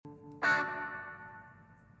Good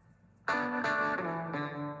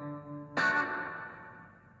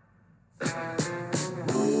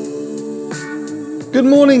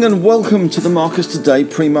morning and welcome to the Marcus Today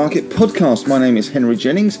pre-market podcast. My name is Henry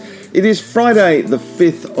Jennings. It is Friday the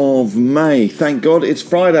 5th of May. Thank God it's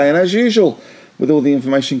Friday, and as usual, with all the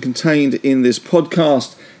information contained in this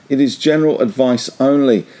podcast, it is general advice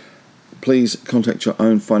only. Please contact your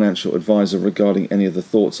own financial advisor regarding any of the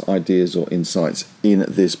thoughts, ideas or insights in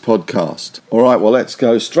this podcast. All right, well, let's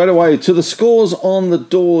go straight away to the scores on the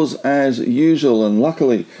doors as usual. And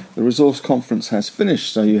luckily, the resource conference has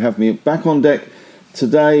finished, so you have me back on deck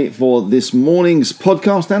today for this morning's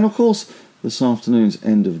podcast and, of course, this afternoon's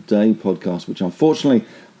end of day podcast, which unfortunately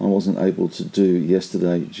I wasn't able to do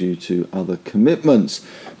yesterday due to other commitments.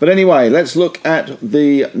 But anyway, let's look at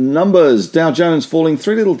the numbers. Dow Jones falling,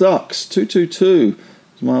 three little ducks, 222.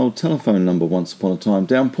 It's my old telephone number once upon a time,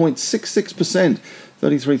 down 0.66%,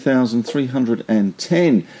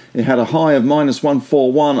 33,310. It had a high of minus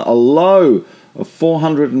 141, a low of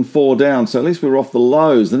 404 down, so at least we were off the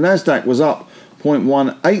lows. The Nasdaq was up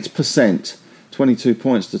 0.18%, 22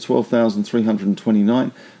 points to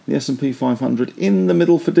 12,329. The S&P 500 in the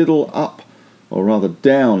middle for diddle, up, or rather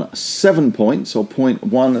down 7 points, or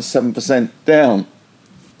 0.17% down.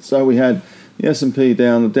 So we had the S&P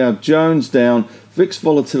down, the Dow Jones down, VIX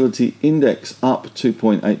Volatility Index up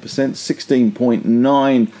 2.8%,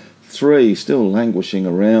 16.93, still languishing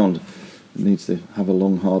around. It needs to have a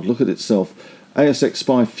long, hard look at itself. ASX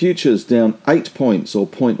SPI Futures down 8 points, or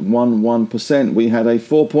 0.11%. We had a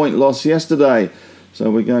 4-point loss yesterday, so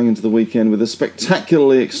we're going into the weekend with a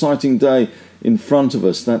spectacularly exciting day in front of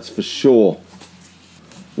us, that's for sure.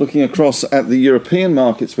 Looking across at the European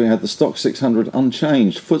markets, we had the Stoxx 600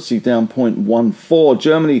 unchanged, FTSE down 0.14,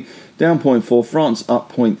 Germany down 0.4, France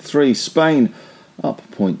up 0.3, Spain up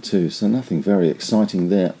 0.2, so nothing very exciting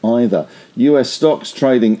there either. US stocks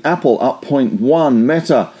trading, Apple up 0.1,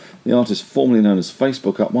 Meta, the artist formerly known as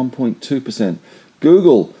Facebook, up 1.2%.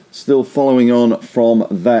 Google still following on from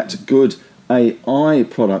that good AI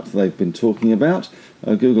product they've been talking about.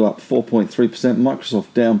 Google up 4.3%,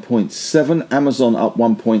 Microsoft down 0.7%, Amazon up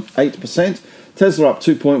 1.8%, Tesla up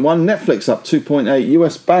 2.1%, Netflix up 2.8%,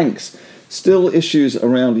 US banks, still issues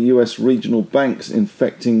around US regional banks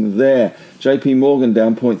infecting there. JP Morgan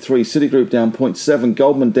down 0.3%, Citigroup down 0.7%,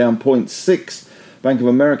 Goldman down 0.6%, Bank of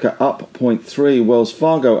America up 0.3%, Wells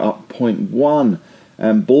Fargo up 0.1%,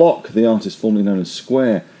 and Block, the artist formerly known as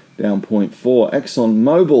Square, down 0.4%, Exxon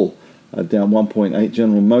Mobil down 1.8%,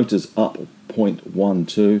 General Motors up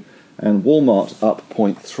 0.12%, and Walmart up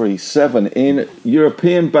 0.37%. In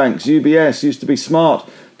European banks, UBS used to be Smart,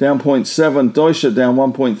 down 0.7%, Deutsche down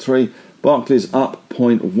 1.3%, Barclays up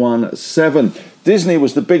 0.17%. Disney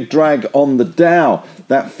was the big drag on the Dow,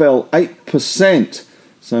 that fell 8%.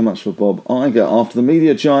 So much for Bob Iger. After the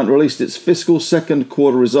media giant released its fiscal second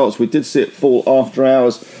quarter results, we did see it fall after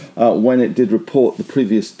hours when it did report the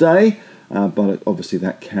previous day, but obviously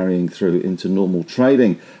that carrying through into normal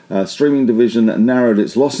trading. Streaming division narrowed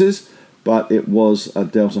its losses, but it was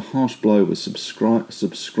dealt a harsh blow with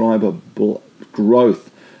subscriber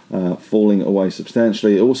growth falling away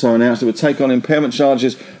substantially. It also announced it would take on impairment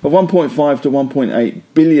charges of 1.5 to 1.8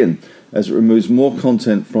 billion as it removes more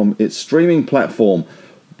content from its streaming platform.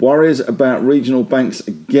 Worries about regional banks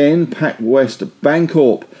again. PacWest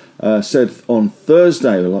Bancorp said on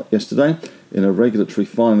Thursday, or yesterday, in a regulatory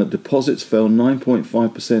filing that deposits fell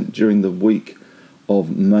 9.5% during the week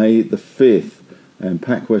of May the 5th, and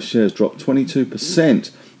PacWest shares dropped 22%.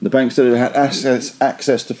 The bank said it had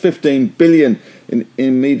access to 15 billion in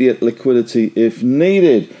immediate liquidity if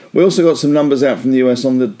needed. We also got some numbers out from the US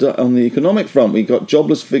on the economic front. We got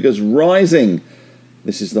jobless figures rising.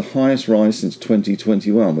 This is the highest rise since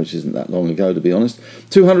 2021, which isn't that long ago, to be honest.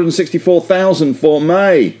 264,000 for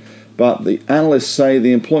May. But the analysts say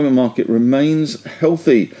the employment market remains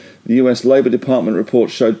healthy. The US Labour Department report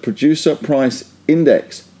showed Producer Price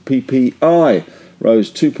Index, PPI, rose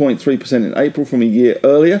 2.3% in April from a year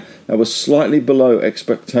earlier. That was slightly below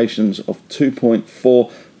expectations of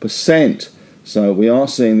 2.4%. So we are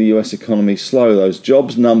seeing the US economy slow. Those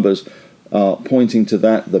jobs numbers are pointing to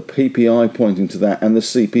that, the PPI pointing to that, and the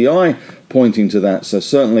CPI pointing to that. So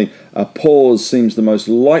certainly a pause seems the most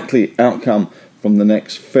likely outcome from the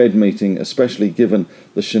next Fed meeting, especially given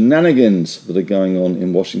the shenanigans that are going on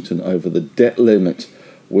in Washington over the debt limit,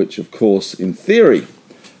 which of course in theory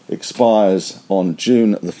expires on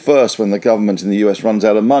June the 1st when the government in the US runs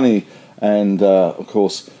out of money. And of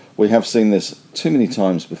course we have seen this too many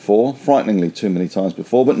times before, frighteningly too many times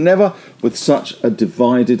before, but never with such a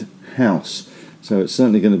divided house. So it's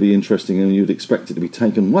certainly going to be interesting, and you'd expect it to be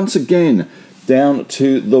taken once again down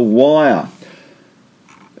to the wire.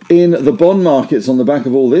 In the bond markets, on the back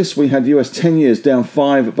of all this, we had US 10 years down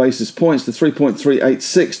 5 basis points to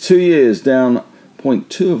 3.386, 2 years down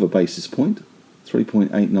 0.2 of a basis point,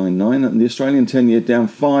 3.899, and the Australian 10 year down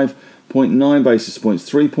 5.9 basis points,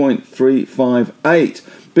 3.358.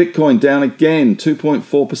 Bitcoin down again,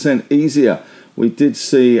 2.4% easier. We did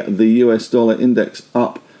see the US dollar index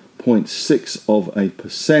up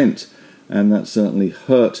 0.6%, and that certainly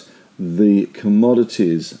hurt the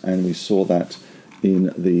commodities, and we saw that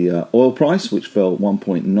in the oil price, which fell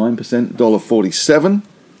 1.9%, $1.47.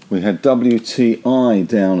 We had WTI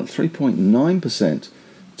down 3.9%,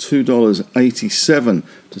 $2.87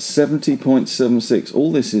 to 70.76.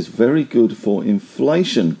 All this is very good for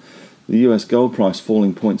inflation. The US gold price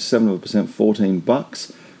falling 0.7%,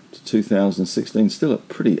 $14 to 2016, still at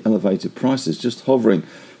pretty elevated prices, just hovering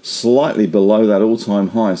slightly below that all-time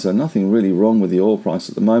high, so nothing really wrong with the oil price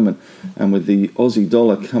at the moment. And with the Aussie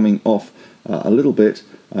dollar coming off a little bit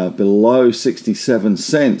below 67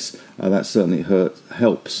 cents, that certainly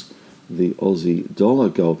helps the Aussie dollar.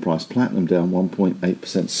 Gold price, platinum down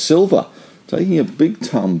 1.8%, silver taking a big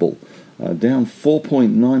tumble, down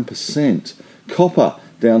 4.9%, copper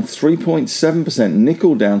down 3.7%,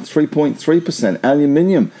 nickel down 3.3%,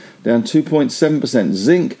 aluminium down 2.7%,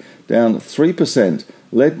 zinc down 3%,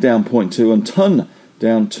 lead down 0.2%, and ton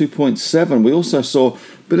down 2.7%. We also saw a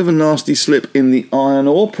bit of a nasty slip in the iron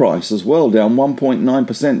ore price as well, down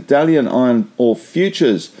 1.9%. Dalian iron ore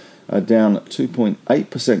futures down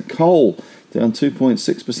 2.8%. Coal down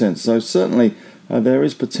 2.6%. So certainly there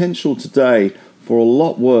is potential today for a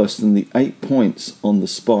lot worse than the 8 points on the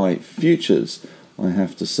SPI futures, I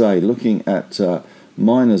have to say. Looking at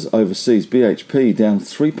miners overseas, BHP down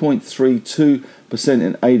 3.32%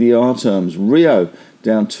 in ADR terms. Rio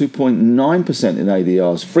down 2.9% in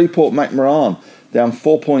ADRs. Freeport-McMoran down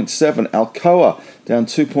 4.7%. Alcoa down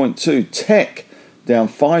 2.2%. Teck down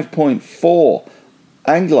 5.4%.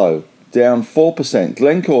 Anglo down 4%.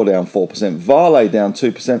 Glencore down 4%. Vale down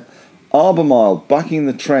 2%. Albemarle bucking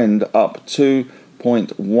the trend up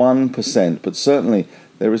 2.1%. But certainly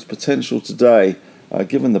there is potential today,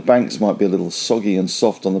 given the banks might be a little soggy and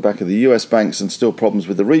soft on the back of the US banks and still problems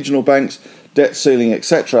with the regional banks, debt ceiling,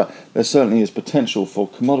 etc. There certainly is potential for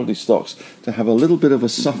commodity stocks to have a little bit of a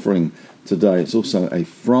suffering today. It's also a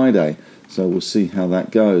Friday, so we'll see how that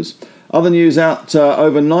goes. Other news out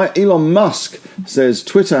overnight, Elon Musk says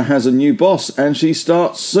Twitter has a new boss and she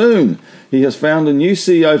starts soon. He has found a new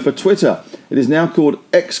CEO for Twitter. It is now called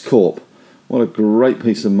X Corp. What a great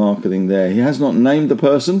piece of marketing there. He has not named the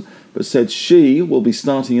person, but said she will be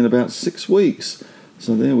starting in about 6 weeks.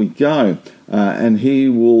 So there we go. And he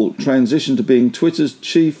will transition to being Twitter's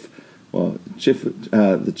chief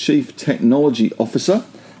technology officer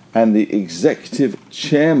and the executive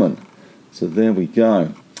chairman. So there we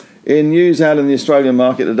go. In news out in the Australian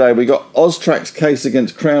market today, we got Austrac's case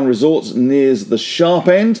against Crown Resorts nears the sharp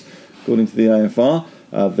end, according to the AFR.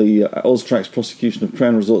 The Austrac's prosecution of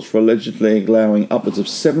Crown Resorts for allegedly allowing upwards of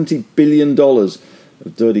 $70 billion of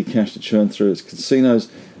dirty cash to churn through its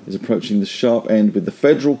casinos is approaching the sharp end, with the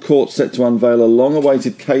federal court set to unveil a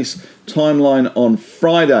long-awaited case timeline on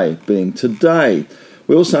Friday, being today.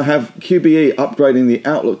 We also have QBE upgrading the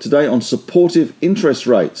outlook today on supportive interest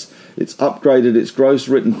rates. It's upgraded its gross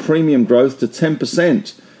written premium growth to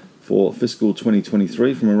 10% for fiscal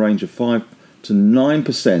 2023 from a range of 5 to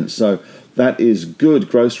 9%. So that is good.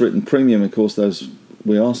 Gross written premium, of course,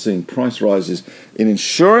 we are seeing price rises in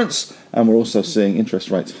insurance, and we're also seeing interest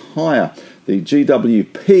rates higher. The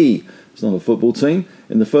GWP, it's not a football team,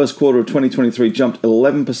 in the first quarter of 2023 jumped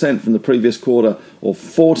 11% from the previous quarter, or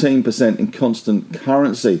 14% in constant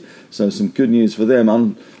currency. So some good news for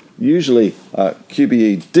them. Usually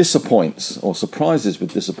QBE disappoints or surprises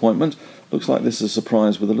with disappointment. Looks like this is a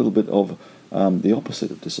surprise with a little bit of the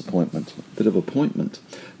opposite of disappointment, a bit of appointment.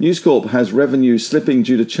 News Corp has revenue slipping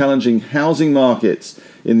due to challenging housing markets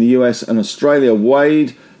in the US and Australia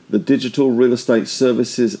weighed the digital real estate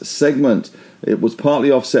services segment. It was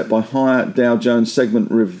partly offset by higher Dow Jones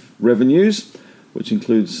segment revenues, which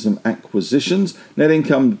includes some acquisitions. Net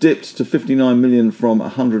income dipped to $59 million from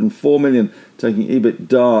 $104 million, taking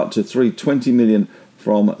EBITDA to $320 million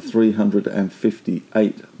from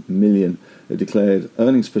 $358 million. It declared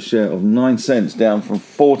earnings per share of 9 cents, down from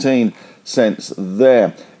 14 cents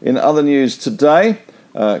there. In other news today,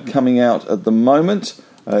 coming out at the moment,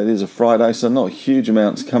 it is a Friday, so not huge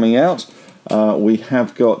amounts coming out. We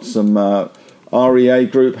have got some REA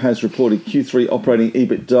Group has reported Q3 operating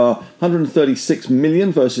EBITDA 136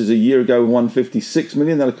 million versus a year ago 156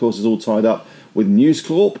 million. That, of course, is all tied up with News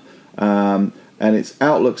Corp. and its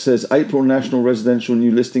outlook says April national residential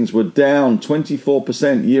new listings were down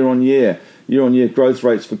 24% year-on-year. Year-on-year growth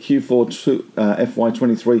rates for Q4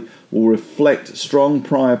 FY23 will reflect strong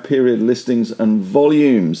prior period listings and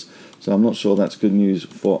volumes. So I'm not sure that's good news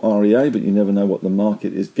for REA, but you never know what the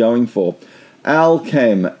market is going for.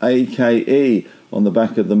 Allkem, AKE, on the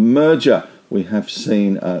back of the merger, we have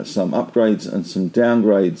seen some upgrades and some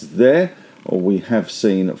downgrades there. Or we have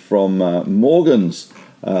seen from Morgans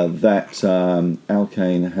that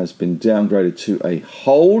Alkane has been downgraded to a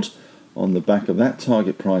hold on the back of that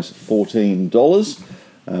target price $14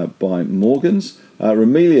 by Morgans.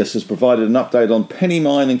 Ramelius has provided an update on Penny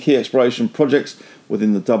Mine and key exploration projects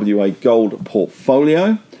within the WA Gold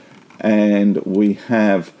portfolio. And we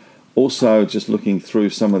have also, just looking through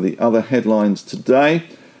some of the other headlines today,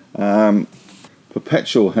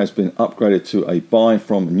 Perpetual has been upgraded to a buy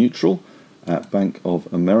from neutral at Bank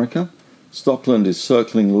of America. Stockland is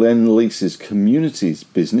circling Lendlease's communities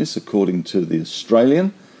business, according to the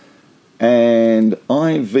Australian. And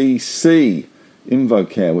IVC,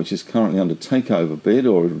 Invocare, which is currently under takeover bid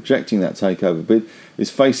or rejecting that takeover bid, is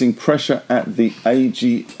facing pressure at the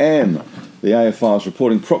AGM. The AFR is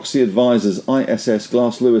reporting proxy advisors ISS,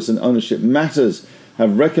 Glass Lewis and Ownership Matters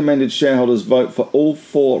have recommended shareholders vote for all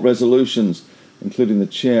 4 resolutions, including the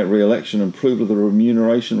chair re-election and approval of the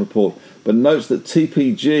remuneration report, but notes that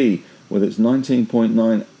TPG, with its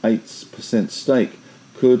 19.98% stake,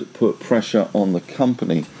 could put pressure on the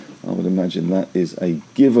company. I would imagine that is a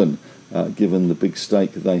given, given the big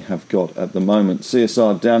stake they have got at the moment.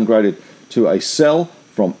 CSR downgraded to a sell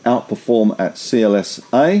from outperform at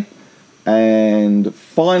CLSA. And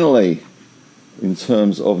finally, in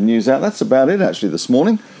terms of news out, that's about it actually this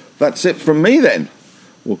morning. That's it from me then.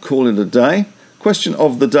 We'll call it a day. Question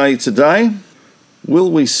of the day today: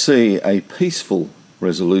 will we see a peaceful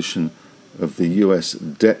resolution of the US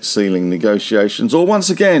debt ceiling negotiations, or once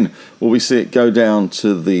again will we see it go down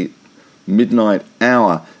to the midnight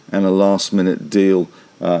hour and a last minute deal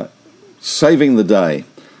saving the day?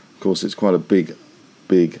 Of course, it's quite a big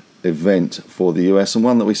event for the US, and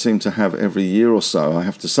one that we seem to have every year or so, I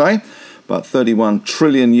have to say. But $31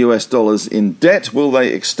 trillion in debt, will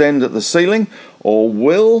they extend at the ceiling, or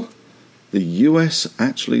will the US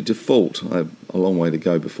actually default? A long way to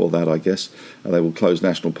go before that, I guess. They will close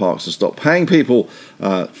national parks and stop paying people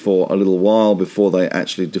for a little while before they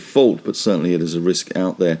actually default, but certainly it is a risk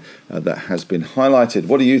out there that has been highlighted.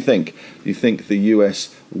 What do you think? Do you think the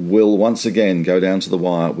US will once again go down to the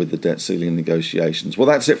wire with the debt ceiling negotiations? Well,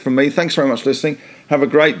 that's it from me. Thanks very much for listening. Have a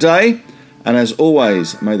great day. And as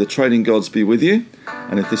always, may the trading gods be with you.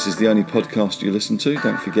 And if this is the only podcast you listen to,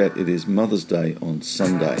 don't forget it is Mother's Day on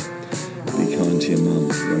Sunday. Be kind to your mum.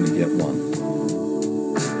 You only get one.